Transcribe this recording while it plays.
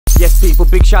Yes people,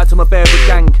 big shout out to my Bearwood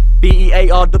gang.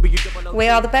 Bearwood. We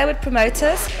are the Bearwood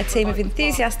Promoters, a team of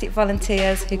enthusiastic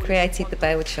volunteers who created the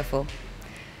Bearwood Shuffle.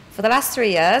 For the last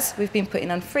 3 years, we've been putting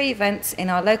on free events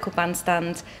in our local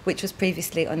bandstand, which was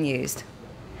previously unused.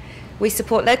 We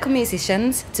support local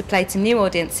musicians to play to new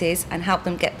audiences and help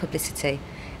them get publicity.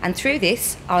 And through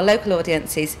this, our local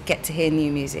audiences get to hear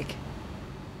new music.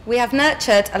 We have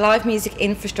nurtured a live music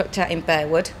infrastructure in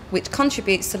Bearwood, which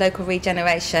contributes to local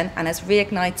regeneration and has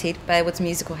reignited Bearwood's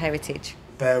musical heritage.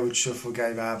 Bearwood Shuffle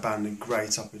gave our band a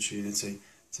great opportunity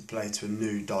to play to a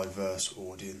new, diverse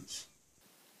audience.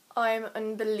 I'm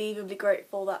unbelievably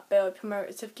grateful that Bearwood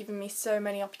Promoters have given me so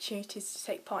many opportunities to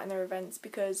take part in their events,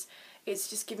 because it's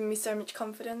just given me so much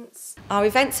confidence. Our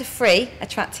events are free,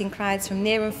 attracting crowds from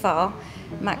near and far,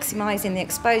 maximising the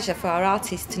exposure for our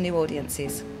artists to new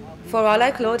audiences. For our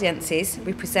local audiences,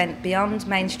 we present beyond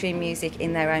mainstream music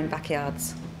in their own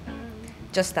backyards.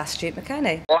 Just ask Stuart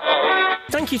McConey.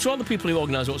 Thank you to all the people who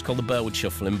organised what's called the Bearwood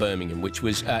Shuffle in Birmingham, which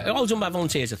was all done by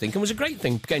volunteers, I think, and was a great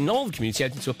thing, getting all the community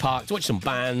out into a park to watch some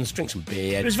bands, drink some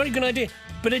beer. It was a very good idea,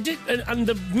 but it did, and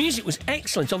the music was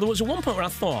excellent, although there was one point where I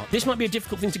thought this might be a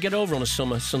difficult thing to get over on a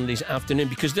summer Sunday's afternoon,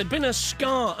 because there'd been a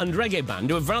ska and reggae band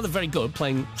who were rather very good,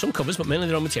 playing some covers, but mainly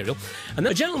their own material, and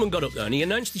then a gentleman got up there and he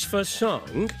announced his first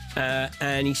song,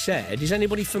 and he said, is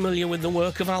anybody familiar with the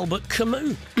work of Albert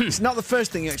Camus? It's not the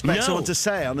first thing you expect someone to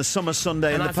say on a summer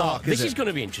Sunday in the park, this is going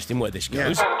to be interesting where this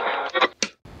goes.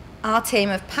 Our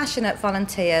team of passionate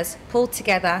volunteers pulled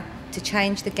together to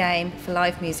change the game for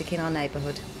live music in our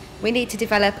neighbourhood. We need to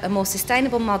develop a more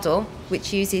sustainable model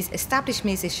which uses established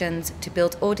musicians to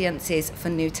build audiences for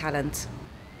new talent.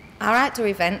 Our outdoor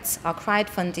events are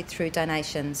crowd-funded through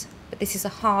donations, but this is a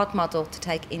hard model to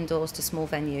take indoors to small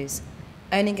venues.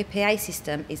 Owning a PA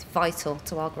system is vital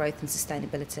to our growth and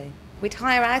sustainability. We'd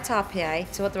hire out our PA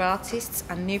to other artists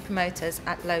and new promoters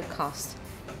at low cost.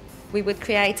 We would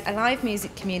create a live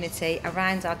music community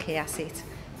around our key asset,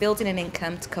 building an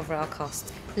income to cover our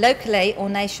costs. Locally or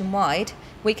nationwide,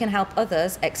 we can help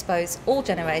others expose all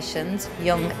generations,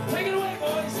 young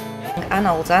and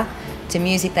older, to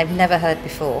music they've never heard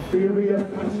before.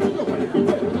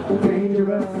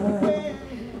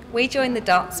 We join the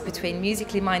dots between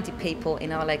musically minded people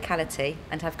in our locality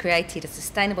and have created a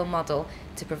sustainable model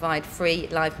to provide free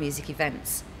live music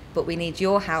events. But we need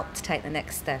your help to take the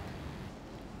next step.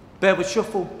 Bearwood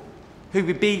Shuffle, who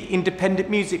we be, independent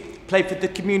music, play for the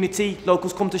community,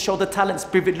 locals come to show the talent,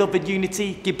 spirit, love and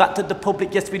unity, give back to the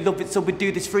public, yes we love it so we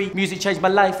do this free. Music changed my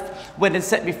life, went and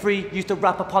set me free, used to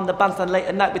rap upon the bandstand late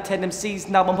at night with 10 MCs,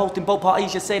 now I'm hosting boat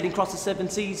parties, you're sailing across the 7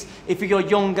 seas. If you're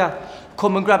younger,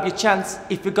 come and grab your chance,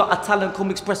 if you got a talent,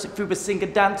 come express it through a singer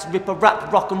dance, rip a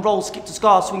rap, rock and roll, skip to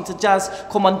ska, swing to jazz,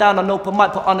 come on down on open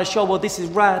mic, put on a show, well this is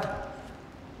rad.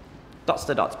 That's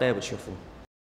Bearwood Shuffle.